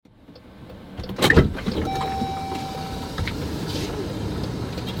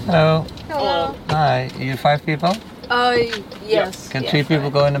Hello. Hello. Hi. Are you 5 people? Yes. Can 3 people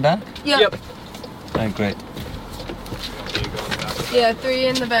go in the back? Yep. Oh, great. Yeah, 3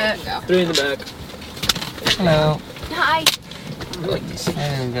 in the back. 3 in the back. Hello. Hi. I like these.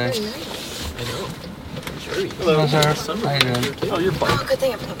 Hey, guys. I know. Sure. Hello, sir. How you doing? Oh, you're fine. Oh, good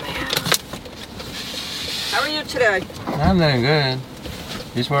thing I put my hat on. How are you today? I'm doing good.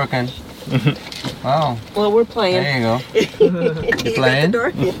 Just working. Wow. Well, we're playing. There you go. You playing?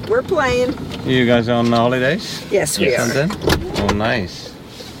 We're playing. You guys on holidays? Yes, we are. Something? Oh, nice.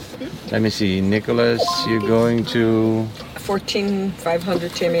 Let me see. Nicholas, you're going to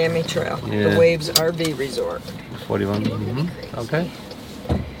 14500 Tamiami Trail, Yeah. the Waves RV Resort. 41. Okay.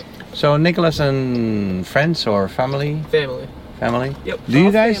 So Nicholas and friends or family? Family. Family? Yep. Do you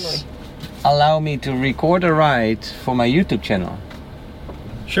All guys family. allow me to record a ride for my YouTube channel?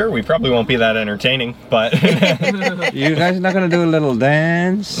 Sure, we probably won't be that entertaining, but You guys not gonna do a little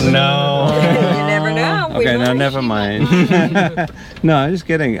dance? no. You never know. We Okay, no, might. never mind. No, I'm just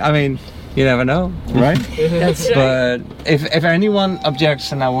kidding. I mean, you never know, right? That's right. But if anyone objects,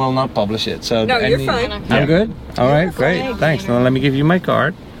 then I will not publish it. So No, you're fine. I'm Yeah. good. All right, great. fine. Thanks. Now let me give you my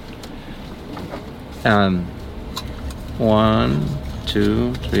card. 1,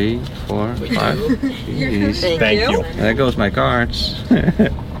 2, 3, 4, 5. Jeez. Thank you. There goes my cards.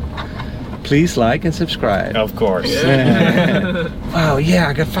 Please like and subscribe. Of course. Wow, yeah,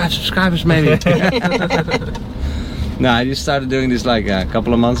 I got 5 subscribers maybe. No, I just started doing this like a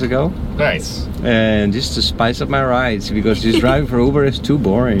couple of months ago. Nice. And just to spice up my rides, because just driving for Uber is too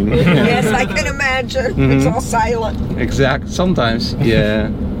boring. Yes, I can imagine. It's all silent. Exact. Sometimes, yeah.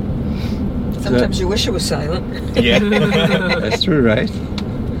 Sometimes you wish it was silent. Yeah. That's true, right?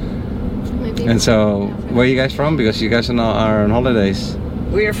 Maybe. And so, where are you guys from? Because you guys are on holidays.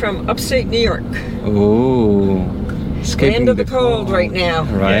 We are from upstate New York. Oh, escaping Land of the cold right now.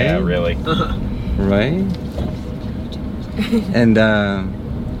 Right, Yeah, really. right. And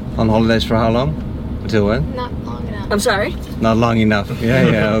on holidays for how long? Until when? Not long enough. I'm sorry. Not long enough. Yeah,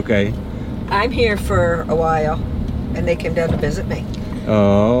 yeah, okay. I'm here for a while, and they came down to visit me.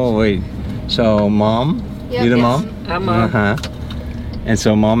 Oh, wait. So, mom? Yep, You the yes. mom? I'm Uh-huh. And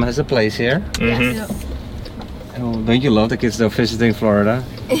so mom has a place here. Mhm. Yes. Oh, don't you love the kids though visiting Florida?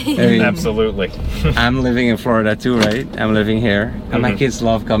 I mean, Absolutely. I'm living in Florida too, right? I'm living here. And my Mhm. kids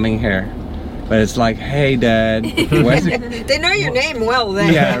love coming here. But it's like, hey dad, where's the... They know your name well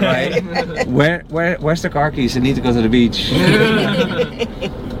then. Yeah, right. Where's the car keys? I need to go to the beach.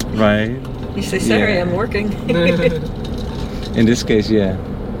 Right? You say, sorry, Yeah. I'm working. In this case, yeah.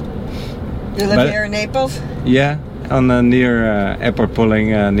 You live But- here in Naples? Yeah, on the near airport pulling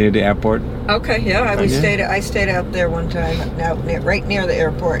near the airport. Okay, yeah, Yeah. I stayed out there one time, right near the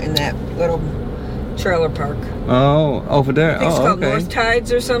airport in that little trailer park. Oh, over there. I think it's Oh, called okay. North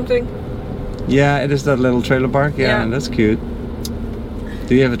Tides or something. Yeah, it is that little trailer park. Yeah, Yeah. that's cute.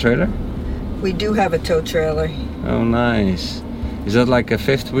 Do you have a trailer? We do have a tow trailer. Oh, nice. Is that like a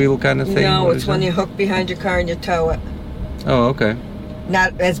 5th wheel kind of thing? No, What it's is when that? you hook behind your car and you tow it. Oh, okay.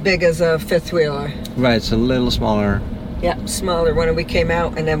 Not as big as a 5th wheeler. Right, it's a little smaller. Yeah, smaller when we came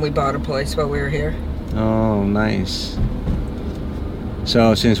out and then we bought a place while we were here. Oh, nice.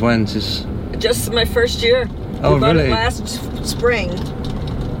 So, since when? Since... Just my first year. Oh, we bought really? it last spring.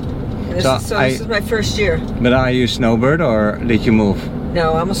 And this, So this is my first year. But are you snowbird or did you move?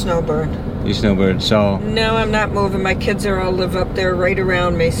 No, I'm a snowbird. You snowbird, so... No, I'm not moving. My kids are all live up there right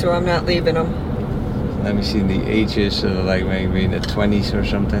around me, so I'm not leaving them. Let me see the ages, like maybe in the 20s or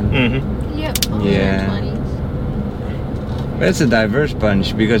something. Mhm. Yep. Yeah. 20s. But it's a diverse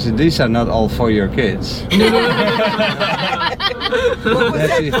bunch because these are not all for your kids. What was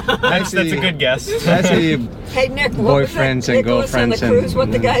that? That's a good guess. That's a Hey Nick, what boyfriends was that? and Nicholas girlfriends on the cruise, and-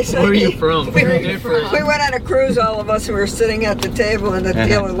 what the guy said? Where are you from? We, Where are you from? we went on a cruise, all of us, and we were sitting at the table, and the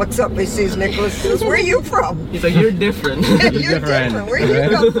dealer looks up, he sees Nicholas, and says, where are you from? He's like, you're different. You're different. different. Where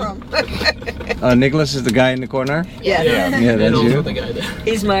do you come from? Nicholas is the guy in the corner. Yeah. Yeah, And that's also you. the guy there.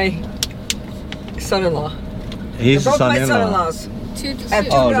 He's my son-in-law. He's the Both my son-in-law. son-in-laws. Two, I have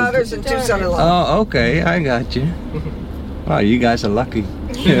two Oh, daughters and two son-in-laws. Oh, okay, I got you. Wow, you guys are lucky.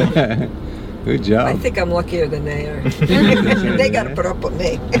 Good I job. think I'm luckier than they are. They got to put up with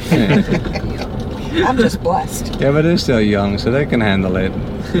me. I'm just blessed. Yeah, but they're still young, so they can handle it.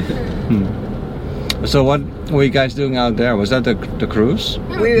 So what were you guys doing out there? Was that the cruise?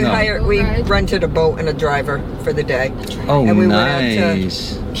 We No. we rented a boat and a driver for the day. Oh, And we went out to-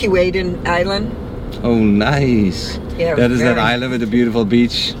 nice. Keewatin Island. Oh, nice. Yeah, That is that very- island with the beautiful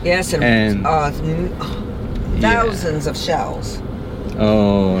beach. Yes, and, And- thousands of shells.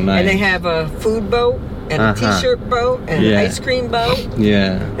 Oh, nice. And they have a food boat and a t-shirt boat and an ice cream boat.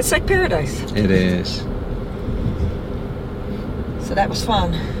 Yeah. It's like paradise. It is. So that was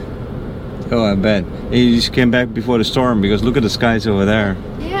fun. Oh, I bet. You just came back before the storm because look at the skies over there.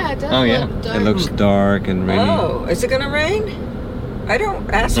 Yeah, it does. Oh, yeah. look dark. It looks dark and rainy. Oh, is it going to rain? I don't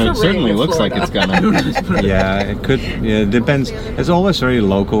ask for rain. It certainly in looks like Florida. it's gonna. Yeah, it could. Yeah, it depends. It's always very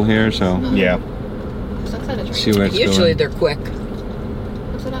local here, so Yeah. Looks like it's see where it's Usually going. they're quick.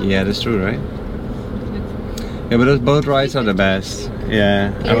 What's it up? Yeah, that's true, right? Yeah, but those boat rides are the best.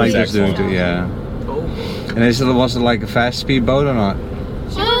 Yeah, I like those doing too. Yeah. Oh. And was it like a fast speed boat or not?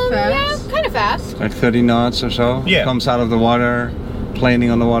 Yeah, kind of fast. Like 30 knots or so? Yeah. Comes out of the water, planing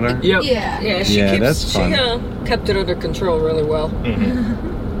on the water. Yep. Yeah. Yeah, she Yeah, keeps, that's fun. She kept it under control really well.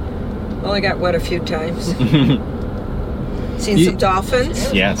 Mhm. Only got wet a few times. Seen You- some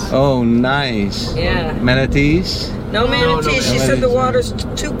dolphins. Yes. Oh, nice. Yeah. Manatees? No manatees. She said the water's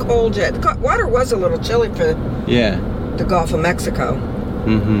too cold yet. The water was a little chilly for Yeah. the Gulf of Mexico.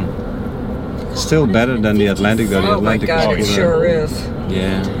 Mm-hmm. Still better than the Atlantic though. The Oh my Atlantic God, it is sure cooler. is.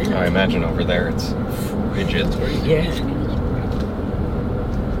 Yeah. I imagine over there it's frigid. Yeah.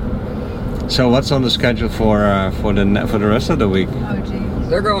 So what's on the schedule for the rest of the week? Oh, geez.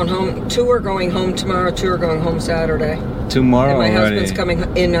 They're going home. 2 are going home tomorrow. 2 are going home Saturday. Tomorrow And my already. husband's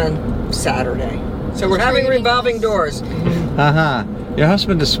coming in on Saturday. So we're having revolving doors. Haha. Your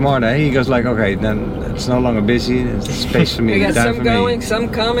husband is smart, eh? He goes like, okay, then it's no longer busy. It's space for me. We got time some for going, me. some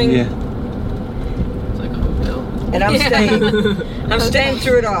coming. Yeah. It's like a hotel. And I'm staying. I'm staying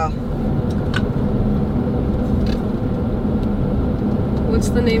through it all. What's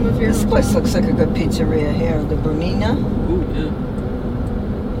the name of your This place looks like a good pizzeria here. The Bernina. Ooh, yeah.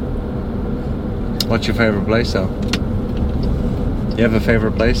 What's your favorite place though? You have a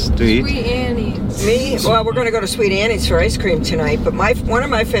favorite place to eat? Sweet Annie's? Me? Well, we're going to go to Sweet Annie's for ice cream tonight. But one of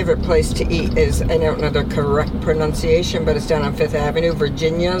my favorite places to eat is, I don't know the correct pronunciation, but it's down on 5th Avenue,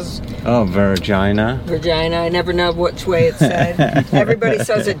 Virginia's. Oh, Virginia. Virginia. I never know which way it's said. Everybody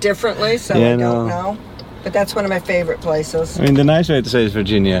says it differently, so Yeah, I don't no. know. But that's one of my favorite places. I mean, the nice way to say is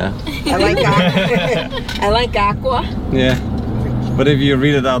Virginia. I like I like aqua. Yeah. But if you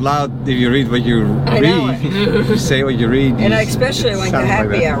read it out loud, if you read what you I know read, if you say what you read. And I you especially like the sound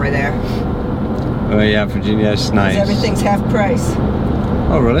happy that. hour there. Oh yeah, Virginia is 'Cause nice. everything's half price.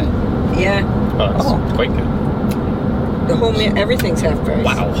 Oh really? Yeah. Oh, that's Oh. quite good. The whole everything's half price.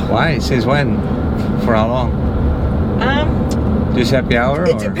 Wow. Why? Since when? For how long? Just happy hour?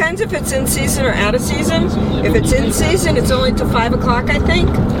 It or? depends if it's in season or out of season. If it's in season, it's only till 5 o'clock, I think.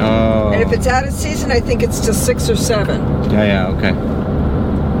 Oh. And if it's out of season, I think it's till 6 or 7. Yeah, okay.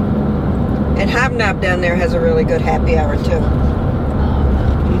 And Hobnob down there has a really good happy hour too.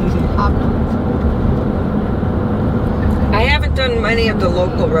 I haven't done many of the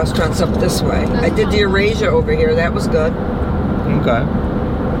local restaurants up this way. I did the Eurasia over here. That was good. Okay.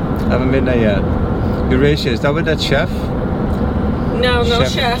 Haven't been there yet. Eurasia, is that with that chef? No, no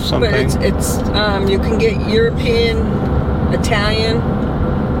Chef chef, something? but it's you can get European, Italian,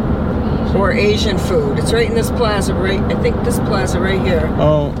 or Asian food. It's right in this plaza, right? I think this plaza right here,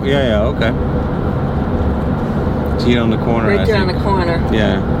 Oh, yeah, okay. It's here on the corner, right I there on think. the corner,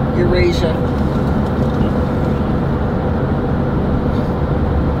 Yeah. Eurasia.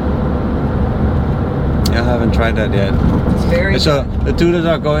 I haven't tried that yet. It's very So the two that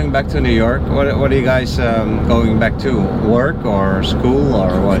are going back to New York, what are you guys going back to? Work or school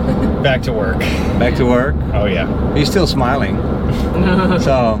or what? Back to work. Back to work? Oh yeah. You're still smiling.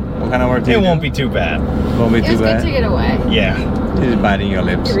 So what kind of work do you It do? won't be too bad. Won't be It too was good bad. to get away. Yeah. You're biting your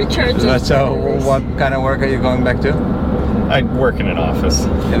lips. Recharge those So batteries. what kind of work are you going back to? I work in an office.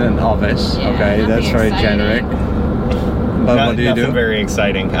 In an office. Yeah, Okay, nothing that's very exciting. generic. But what do you Nothing do? very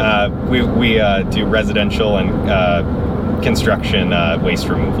exciting. We do residential and construction waste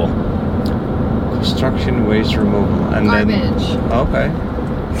removal. Construction waste removal. And Garbage. then okay.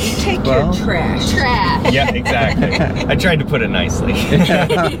 Take Well- your trash. Trash. Yeah, exactly. I tried to put it nicely.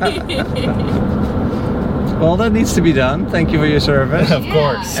 Well, that needs to be done. Thank you for your service. Of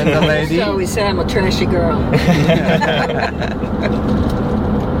course. And the lady. So we say I'm a trashy girl.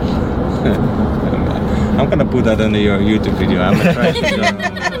 I'm gonna put that in your YouTube video. I'm a trash girl.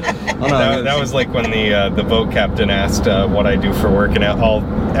 Oh, no, That was like when the boat captain asked what I do for work, and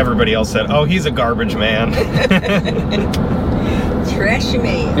everybody else said, "Oh, he's a garbage man." Trashy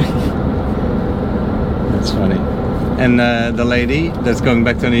man. That's funny. And the lady that's going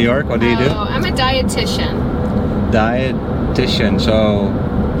back to New York, what do you do? Oh, I'm a dietitian. Dietitian. So,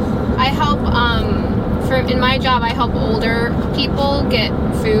 I help, in my job, I help older people get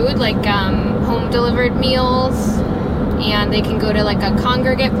food, like home delivered meals and they can go to like a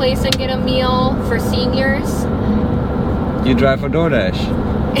congregate place and get a meal for seniors. You drive for DoorDash.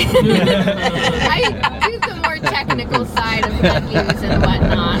 I do the more technical side of menus and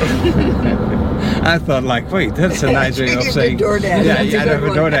whatnot. I thought like, wait, that's a nice way of saying. DoorDash. Yeah, That's a I drive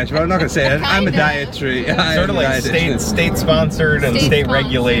good for one. DoorDash, but I'm not gonna say that. I'm a Kinda. dietary. I'm Sort of a like dietitian. state sponsored and State state sponsored,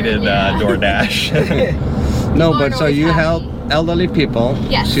 regulated yeah. DoorDash. No, People but are so always you happy. help elderly people.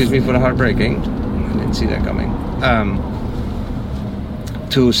 Yes. Excuse me for the heartbreaking. I didn't see that coming.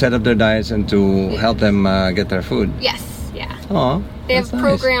 To set up their diets and to help them get their food. Yes, yeah. Oh, They have that's nice.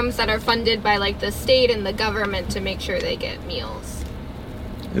 programs that are funded by like the state and the government to make sure they get meals.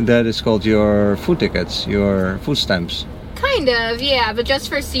 That is called your food tickets, your food stamps. Kind of, yeah, but just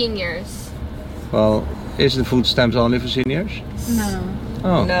for seniors. Well, is the food stamps only for seniors? No.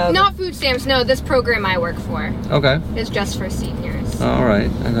 Oh, No, Not food stamps, no, this program I work for okay. is just for seniors. All right,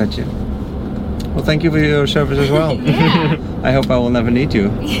 I got you. Well, thank you for your service as well. Yeah. I hope I will never need you.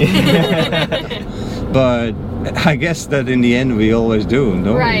 But I guess that in the end we always do,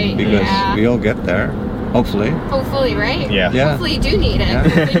 don't Right, we? Because yeah. we all get there, hopefully. Hopefully, right? Yeah. Yeah. Hopefully you do need it. Yeah.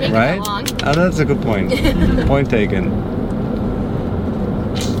 Hopefully make Right? it long. Oh, that's a good point. Point taken.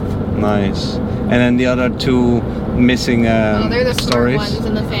 Nice. And then the other two missing Oh, they're the smart stories. ones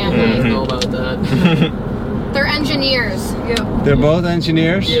in the family. I don't know about that. They're engineers. Yep. They're both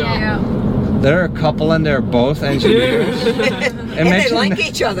engineers. Yeah. They're a couple and they're both engineers. and they like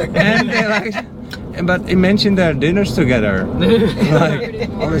each other. And they like. But imagine their dinners together. Like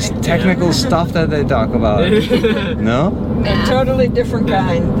all this technical stuff that they talk about. No? They're totally different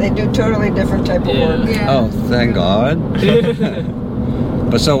kind. They do totally different type of work. Yeah. Oh, thank God.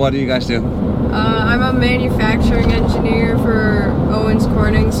 But so, what do you guys do? I'm a manufacturing engineer for Owens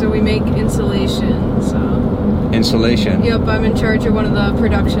Corning, so we make insulation. So, Installation. yep, I'm in charge of one of the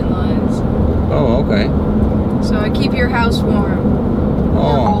production lines. Oh, okay. So I keep your house warm.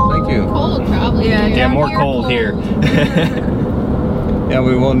 Oh, thank you. Cold, probably. Yeah, too. Yeah, down more here, cold here. Yeah,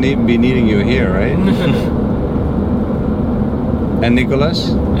 we won't be needing you here, right? And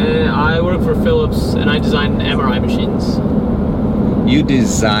Nicholas, I work for Philips, and I design MRI machines. you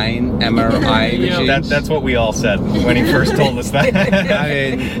design MRI Yeah. machines. That's what we all said when he first told us that.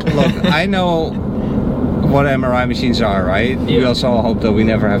 I mean, look, I know what MRI machines are, right? We Yeah. also hope that we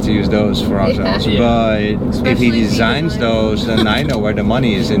never have to use those for ourselves. Yeah. But if Especially he if he designs designs- those, then I know where the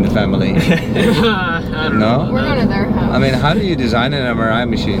money is in the family. I don't No? know. We're going to their house. I mean, how do you design an MRI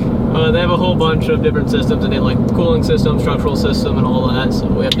machine? They have a whole bunch of different systems, and they like cooling system, structural system, and all that. So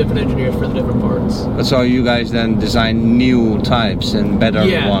we have different engineers for the different parts. But so you guys then design new types and better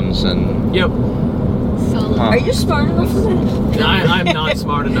Yeah. ones and. Yep. So, Huh. Are you smart enough for that? I'm not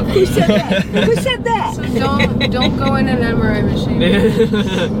smart enough for Who said that. that? Who said that? So don't go in an MRI machine.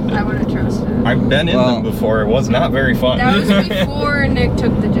 I wouldn't trust it. I've been in Well- them before. It was not very fun. That was before Nick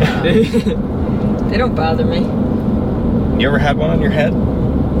took the job. They don't bother me. You ever had one on your head?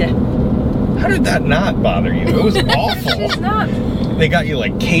 Yeah. How did that not bother you? It was awful. It's not. They got you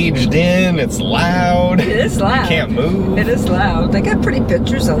like caged in. It's loud. It is loud. You can't move. It is loud. They got pretty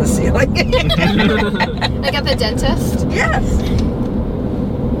pictures on the ceiling. like at the dentist. Yes.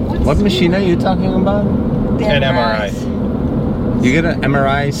 What machine are you talking about? The An MRIs. MRI. You get an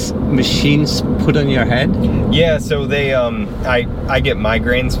MRI machines put on your head? Yeah, so they I get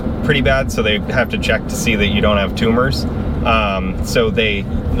migraines pretty bad, so they have to check to see that you don't have tumors. So they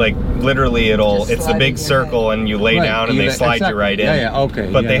like literally Just it's a slide big in your circle and you lay Right, down and you they lay- slide exactly. you right in. Yeah, yeah, okay,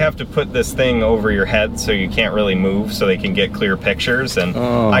 But yeah. they have to put this thing over your head so you can't really move so they can get clear pictures, and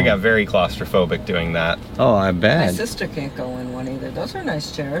Oh. I got very claustrophobic doing that. Oh, I My bet. sister can't go in one either. Those are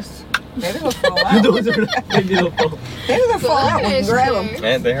nice chairs. Maybe they'll fall out. Those are maybe they'll fall. Maybe they'll fall out. We can Nice grab them. chairs.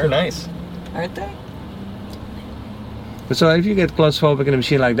 And they are nice. Aren't they? But so if you get claustrophobic in a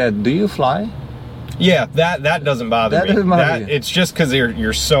machine like that, do you fly? Yeah, that doesn't bother That me. doesn't bother you. It's just because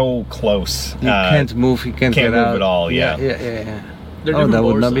you're so close. You can't move, you can't can't get move out. at all, yeah. Yeah. They're Oh, different that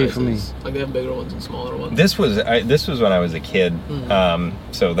would bore not be for me. sizes. Like they have bigger ones and smaller ones. This was when I was a kid, Mm.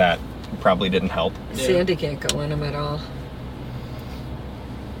 so that probably didn't help. Yeah. Sandy can't go in them at all.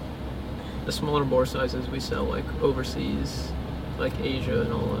 The smaller bore sizes we sell like overseas, like Asia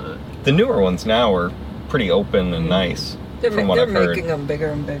and all that. The newer ones now are pretty open and nice, from what They're I've heard. making them bigger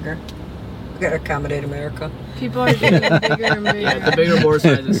and bigger. We gotta accommodate America. People are getting bigger and bigger. Yeah, the bigger bore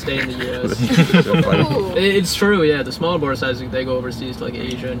sizes stay in the U.S. So funny. Ooh, It's true, yeah. The smaller bore sizes they go overseas to like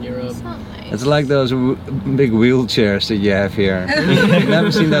Asia and Europe. it's not nice. It's like those big wheelchairs that you have here. I've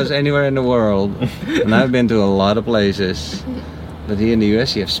never seen those anywhere in the world. And I've been to a lot of places. But here in the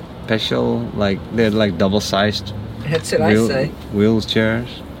US you have special, like, they're like double-sized That's what I say. wheelchairs.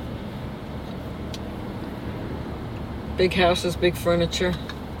 Big houses, big furniture.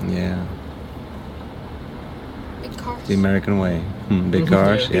 Yeah, Big cars. the American way. Big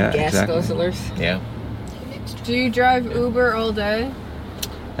cars. Big Yeah, gas exactly. guzzlers. Yeah. Do you drive Uber all day?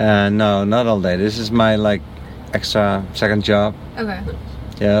 No, not all day. This is my like extra second job. Okay.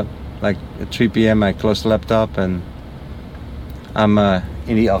 Yeah, like at 3 p.m. I close the laptop and I'm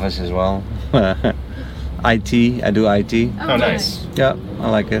in the office as well. IT, I do IT. Oh, nice. Yeah, I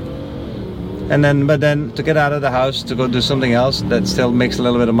like it. And then, but then to get out of the house to go do something else that still makes a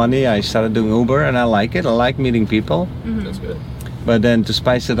little bit of money, I started doing Uber and I like it. I like meeting people. That's good. But then to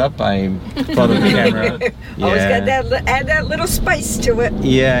spice it up, I thought of the camera. Always got that. Add that little spice to it.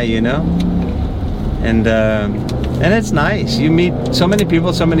 Yeah, you know. And it's nice. You meet so many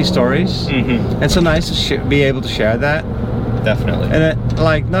people, so many stories. Mm-hmm. It's so nice to be able to share that. Definitely. And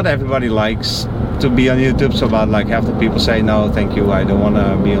like, not everybody likes to be on YouTube. So about like half the people say, no, thank you, I don't want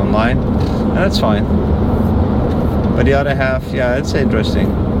to be online. And that's fine. But the other half, yeah, it's interesting.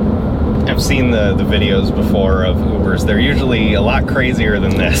 I've seen the videos before of Ubers. They're usually a lot crazier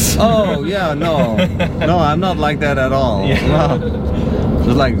than this. Oh, yeah, no. No, I'm not like that at all. Yeah. No.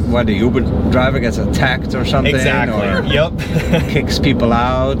 It's like where the Uber driver gets attacked or something. Exactly. Or Yep. kicks people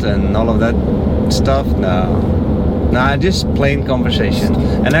out and all of that stuff. No, just plain conversation.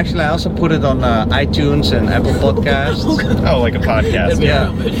 And actually, I also put it on iTunes and Apple Podcasts. Oh, like a podcast.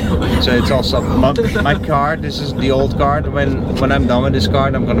 Yeah. So it's also my card. This is the old card. When I'm done with this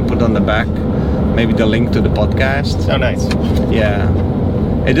card, I'm gonna put on the back maybe the link to the podcast. Oh, nice. Yeah.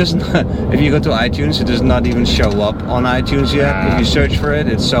 It doesn't. If you go to iTunes, it does not even show up on iTunes yet. If you search for it,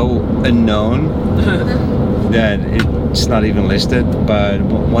 it's so unknown that it's not even listed. But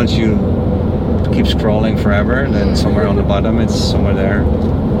once you keep scrolling forever, then somewhere on the bottom, it's somewhere there.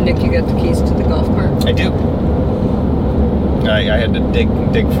 Nick, you got the keys to the golf cart? I do. I had to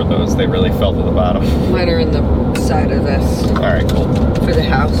dig for those. They really fell to the bottom. Mine are in the side of this All right, cool. for the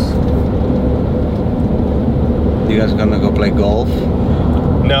house. You guys gonna go play golf?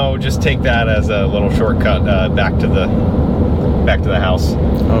 No, just take that as a little shortcut back to the house.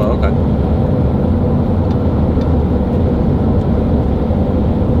 Oh, okay.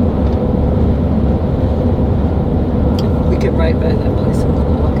 We could ride by that place and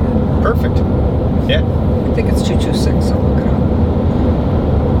look at it. Perfect. Yeah. I think it's 226, so look it up.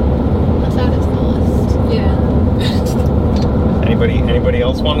 What's that is the list. Yeah. Anybody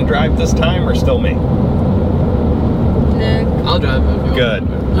else want to drive this time, or still me? Nick. I'll drive it. Good.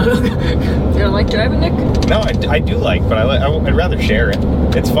 You don't like driving, Nick? No, I do like, but I'd rather share it.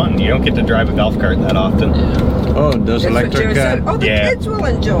 It's fun. You don't get to drive a golf cart that often. Oh, those That's what electric. Jared said. Oh, the yeah. kids will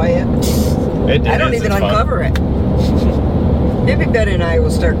enjoy it. I don't even it's fun. uncover it. Maybe Betty and I will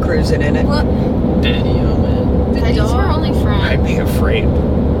start cruising in it. What? Daddy, oh man. Daddy's her only I'd friend. be afraid.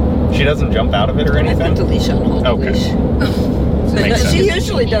 She doesn't jump out of it or I put anything? the leash on, hold Okay. the leash. Makes She sense.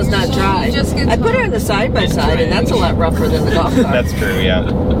 usually does not drive. just gets I put her in the side by side, and that's a lot rougher than the golf cart. That's true, yeah.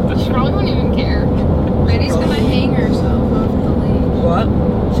 She probably won't even care. Betty's gonna hang herself off the leash. What?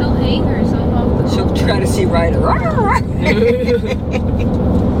 She'll hang herself off the leash. She'll try to see Ryder.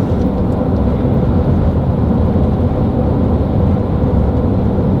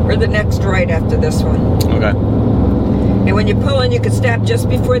 We're the next right after this one. Okay. And when you pull in, you could stop just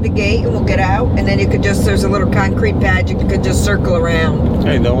before the gate and we'll get out. And then you could just, there's a little concrete pad, you could just circle around.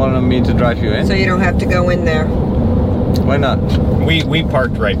 Hey, don't want me to drive you in? So you don't have to go in there. Why not? We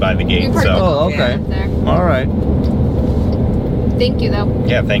parked right by the gate, We parked so Oh, okay. up there. All right. Thank you, though.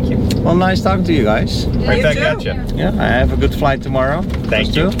 yeah, thank you. Well, nice talking to you guys. Right you back too. at you. Yeah, I have a good flight tomorrow.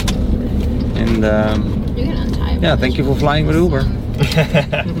 Thank you. And You can untie it. yeah, thank you for flying with Uber.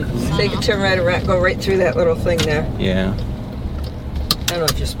 So you can turn right around, go right through that little thing there. Yeah. I don't know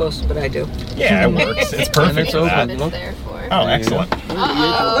if you're supposed to, but I do. Yeah, it works. It's perfect it's for open. that. What it's there for. Oh, excellent.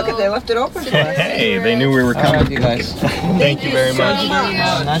 Oh, look at, they left it open for us. Hey, they knew we were All right, coming. you guys. Thank you very much.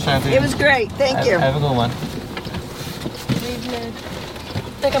 Nice having you. It was great, thank you. Have a good one. I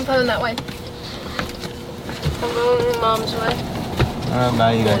think I'm putting that way. I'm going Mom's way.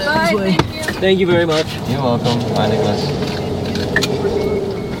 Bye, you guys. Bye, thank you. Thank you very much. You're welcome. Bye, Nicholas.